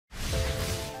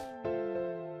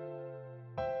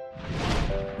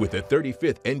With the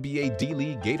 35th NBA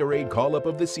D-League Gatorade call-up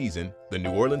of the season, the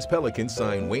New Orleans Pelicans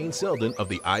signed Wayne Selden of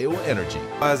the Iowa Energy.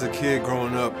 As a kid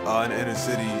growing up in the inner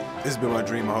city, it's been my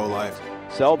dream my whole life.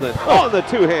 Selden on the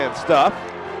two-hand stuff.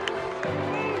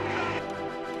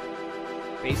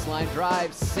 Baseline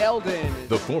drive, Selden.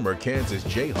 The former Kansas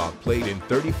Jayhawk played in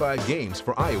 35 games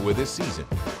for Iowa this season,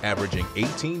 averaging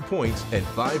 18 points and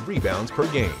 5 rebounds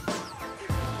per game.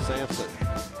 Sampson,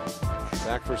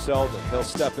 back for Selden. He'll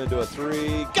step into a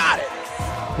three. Got it!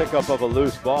 Pickup of a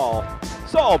loose ball.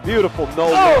 It's all beautiful,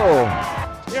 no.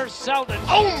 Here's Selden.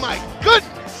 Oh my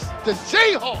goodness! The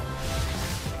Jayhawk